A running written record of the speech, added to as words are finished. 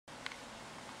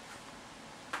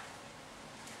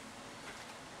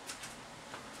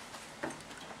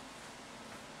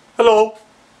Hello,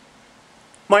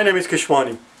 my name is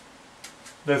Keshwani.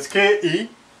 That's Keshwani,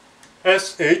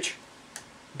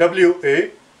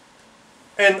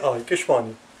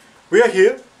 Keshwani. We are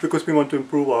here because we want to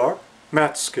improve our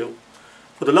math skill.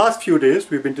 For the last few days,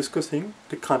 we've been discussing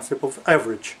the concept of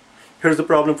average. Here's the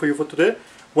problem for you for today.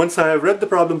 Once I have read the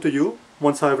problem to you, I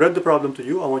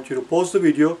want you to pause the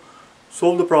video,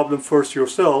 solve the problem first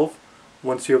yourself.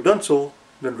 Once you have done so,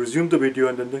 then resume the video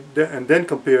and then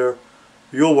compare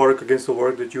your work against the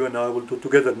work that you and I will do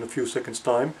together in a few seconds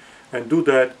time, and do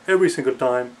that every single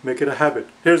time. Make it a habit.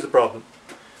 Here's the problem.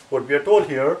 What we are told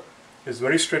here is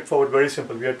very straightforward, very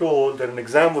simple. We are told that an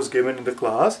exam was given in the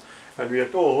class, and we are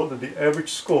told that the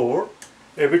average score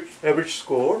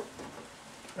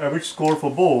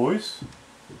for boys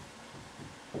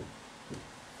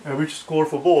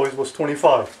was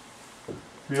 25.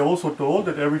 We are also told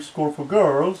that average score for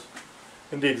girls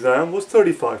in the exam was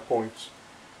 35 points.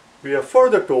 We are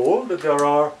further told that there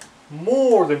are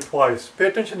more than twice, pay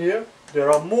attention here,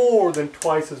 there are more than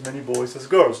twice as many boys as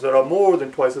girls. There are more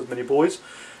than twice as many boys.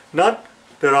 Not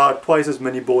there are twice as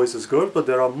many boys as girls, but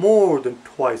there are more than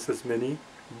twice as many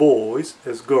boys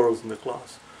as girls in the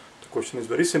class. The question is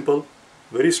very simple,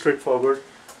 very straightforward.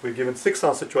 We're given 6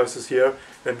 answer choices here,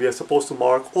 and we are supposed to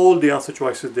mark all the answer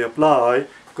choices they apply,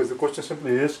 because the question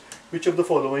simply is, which of the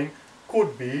following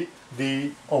could be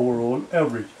the overall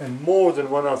average? And more than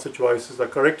one answer choices are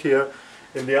correct here.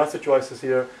 In the answer choices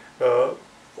here,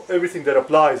 everything that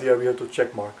applies here we have to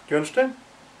check mark. Do you understand?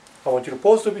 I want you to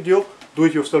pause the video, do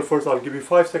it yourself first. I'll give you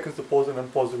 5 seconds to pause and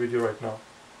unpause the video right now.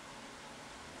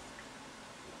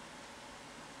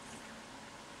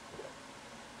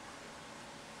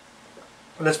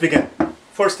 Let's begin.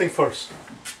 First thing first.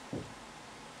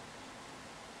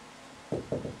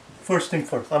 First thing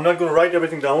first. I'm not going to write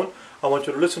everything down. I want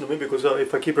you to listen to me, because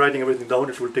if I keep writing everything down,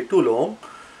 it will take too long.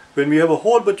 When we have a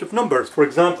whole bunch of numbers, for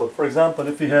example,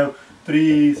 if we have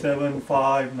 3, 7,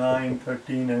 5, 9,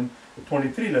 13, and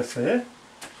 23, let's say,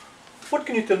 what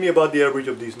can you tell me about the average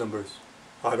of these numbers?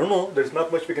 I don't know. There's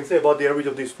not much we can say about the average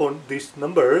of these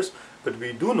numbers, but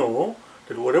we do know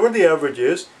that whatever the average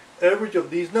is, average of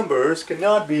these numbers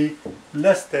cannot be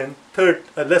less than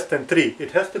 3.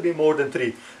 It has to be more than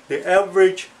 3. The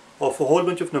average of a whole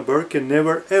bunch of numbers can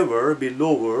never ever be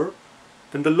lower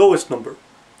than the lowest number.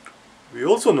 We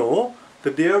also know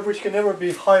that the average can never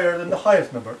be higher than the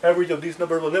highest number. Average of these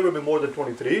numbers will never be more than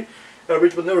 23.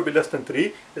 Average will never be less than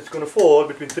 3. It's going to fall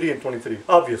between 3 and 23,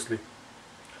 obviously.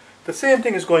 The same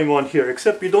thing is going on here,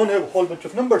 except we don't have a whole bunch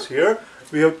of numbers here.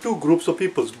 We have 2 groups of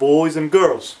people, boys and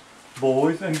girls.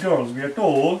 Boys and girls. We are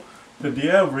told that the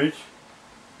average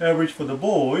for the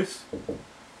boys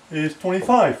is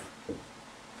 25.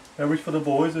 Average for the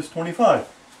boys is 25.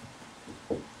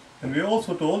 And we are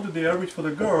also told that the average for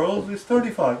the girls is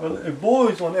 35. Well, if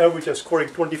boys on average are scoring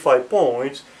 25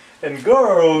 points and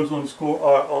girls on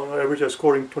average are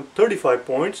scoring 35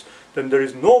 points, then there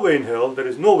is no way in hell, it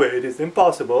is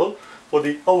impossible for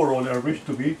the overall average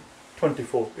to be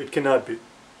 24. It cannot be.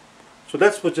 So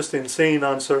that's just an insane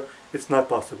answer. It's not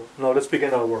possible. Now let's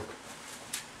begin our work.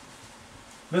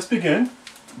 Let's begin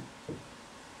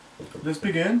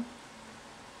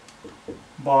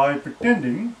by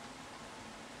pretending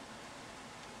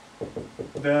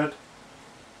that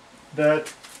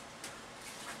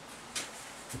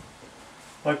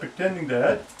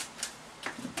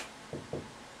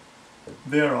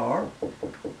there are,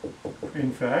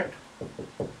 in fact,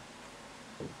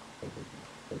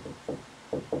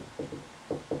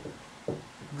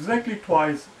 exactly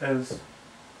twice as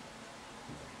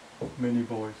many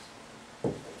boys.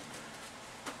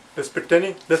 Let's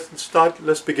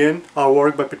begin our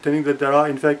work by pretending that there are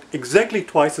in fact exactly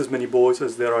twice as many boys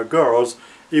as there are girls,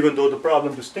 even though the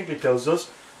problem distinctly tells us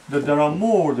that there are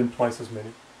more than twice as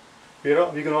many. We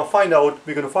want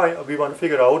to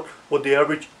figure out what the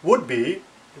average would be,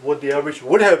 what the average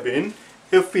would have been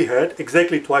if we had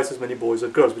exactly twice as many boys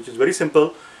as girls, which is very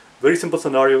simple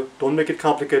scenario. Don't make it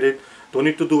complicated. Don't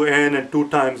need to do n and 2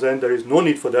 times n. There is no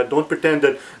need for that. Don't pretend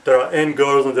that there are n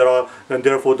girls and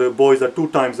therefore the boys are 2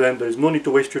 times n. There is no need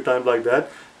to waste your time like that.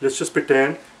 Let's just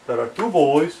pretend there are 2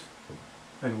 boys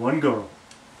and 1 girl.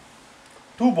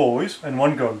 2 boys and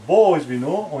 1 girl. Boys, we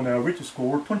know, on average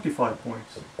score 25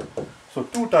 points. So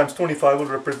 2 times 25 will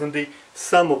represent the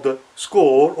sum of the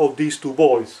score of these 2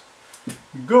 boys.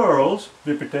 Girls,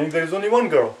 we pretend there is only 1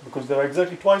 girl, because there are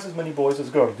exactly twice as many boys as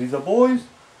girls. These are boys.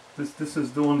 This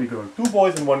is the only girl. 2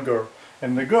 boys and 1 girl.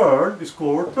 And the girl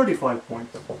scored 35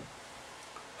 points.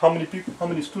 How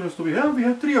many students do we have? We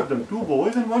have 3 of them. 2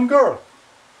 boys and 1 girl.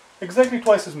 Exactly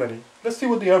twice as many. Let's see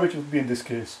what the average would be in this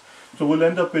case. So we'll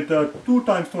end up with 2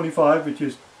 times 25, which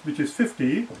is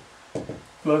 50,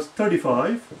 plus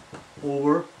 35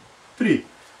 over 3.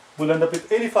 We'll end up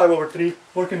with 85 over 3.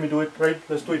 Where can we do it? Right,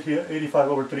 let's do it here. 85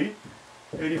 over 3.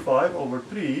 85 over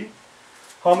 3.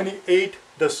 How many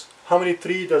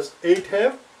 3 does 8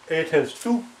 have? 8 has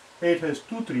 2. 8 has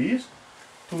 2 3s.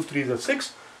 2 3s are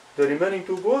 6. The remaining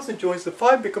 2 goes and joins the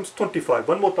 5 becomes 25.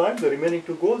 One more time. The remaining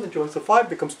 2 goes and joins the 5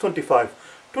 becomes 25.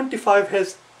 25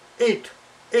 has 8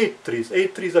 3s.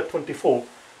 8 3s are 24.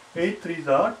 8 3s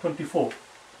are 24.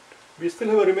 We still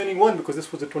have a remaining 1 because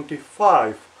this was a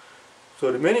 25.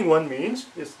 So remaining 1 means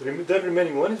that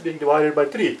remaining 1 is being divided by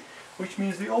 3, which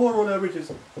means the overall average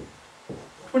is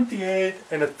 28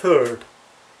 and a third.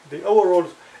 The overall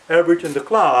average in the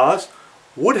class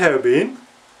would have been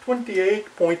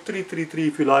 28.333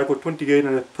 if you like, or 28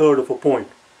 and a third of a point.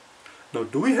 Now,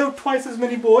 do we have twice as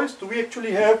many boys? Do we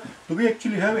actually have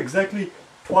exactly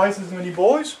twice as many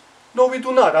boys? No, we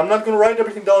do not. I'm not going to write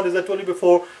everything down as I told you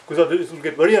before, because this will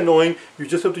get very annoying. You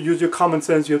just have to use your common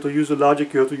sense, you have to use your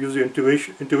logic, you have to use your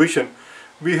intuition.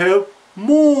 We have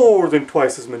more than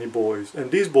twice as many boys, and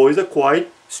these boys are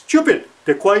quite stupid.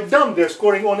 They're quite dumb. They're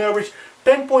scoring on average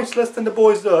 10 points less than the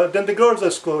boys, than the girls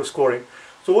are scoring.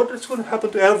 So what is going to happen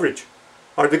to average?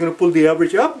 Are they going to pull the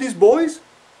average up, these boys?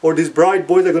 Or these bright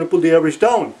boys are going to pull the average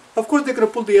down? Of course they're going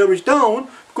to pull the average down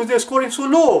because they're scoring so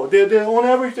low. They're on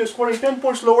average they're scoring 10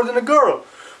 points lower than a girl.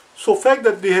 So the fact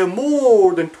that they have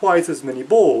more than twice as many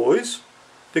boys,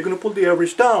 they're going to pull the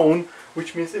average down,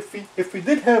 which means if we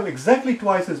did have exactly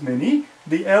twice as many,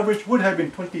 the average would have been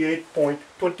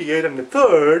 28.28 and a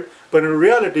third, but in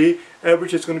reality,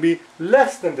 average is going to be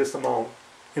less than this amount.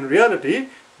 In reality,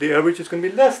 the average is going to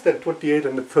be less than 28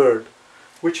 and a third,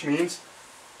 which means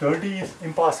 30 is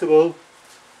impossible,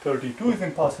 32 is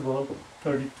impossible,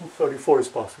 34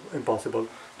 is impossible.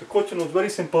 The question was very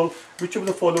simple. Which of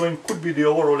the following could be the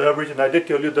overall average? And I did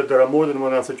tell you that there are more than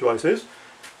one answer choices.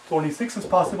 26 is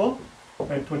possible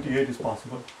and 28 is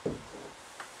possible.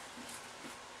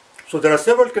 So there are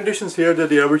several conditions here that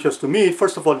the average has to meet.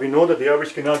 First of all, we know that the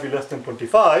average cannot be less than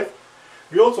 25.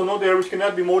 We also know the average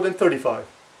cannot be more than 35.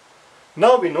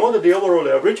 Now we know that the overall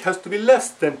average has to be less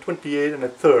than 28 and a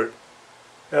third.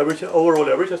 Overall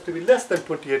average has to be less than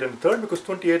 28 and a third, because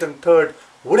 28 and a third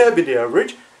would have been the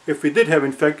average if we did have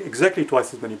in fact exactly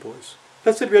twice as many boys.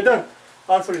 That's it, we are done.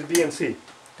 Answer is B and C.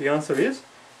 The answer is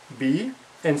B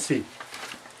and C.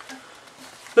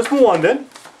 Let's move on then.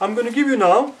 I'm going to give you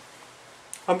now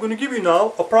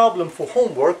a problem for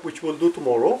homework which we'll do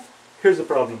tomorrow. Here's the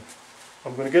problem.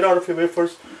 I'm going to get out of your way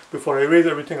first. Before I erase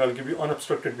everything, I'll give you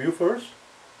unobstructed view first.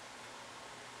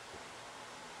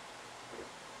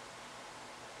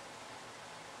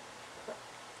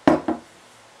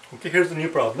 Okay, here's the new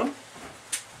problem.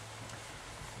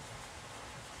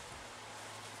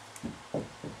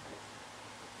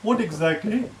 What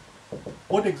exactly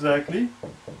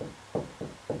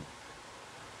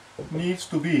needs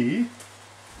to be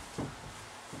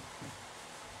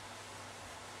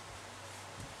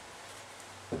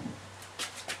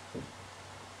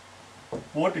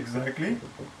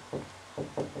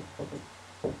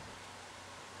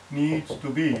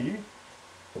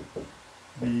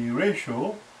the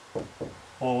ratio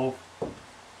of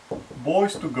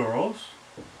boys to girls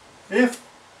if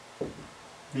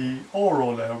the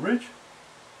overall average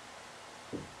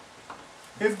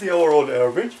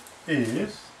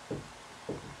is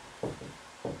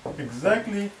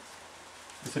exactly,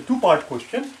 it's a two-part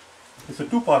question,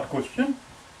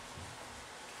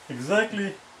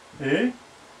 exactly A,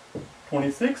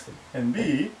 26 and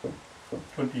B,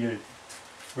 28.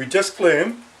 We just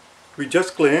claimed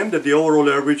that the overall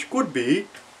average could be,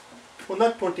 well,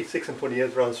 not 26 and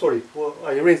 28 rather, sorry, well,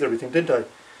 I erased everything, didn't I?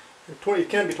 It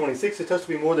can't be 26, it has to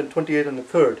be more than 28 and a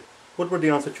third. What were the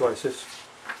answer choices?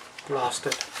 Blast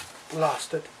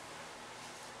it.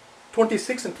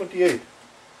 26 and 28.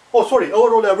 Oh, sorry,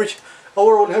 overall average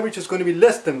is going to be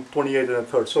less than 28 and a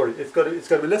third. Sorry, it's got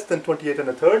to be less than 28 and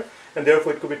a third, and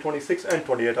therefore it could be 26 and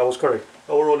 28. I was correct.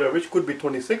 Overall average could be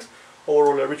 26,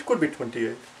 overall average could be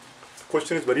 28. The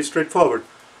question is very straightforward.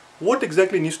 What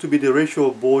exactly needs to be the ratio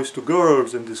of boys to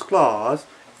girls in this class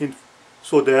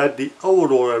so that the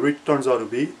overall average turns out to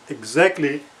be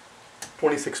exactly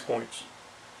 26 points?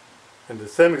 And the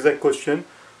same exact question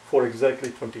for exactly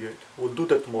 28. We'll do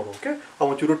that tomorrow, okay? I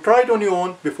want you to try it on your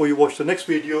own before you watch the next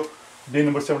video, day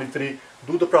number 73.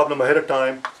 Do the problem ahead of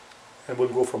time, and we'll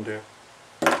go from there.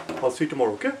 I'll see you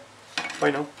tomorrow, okay?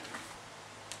 Bye now.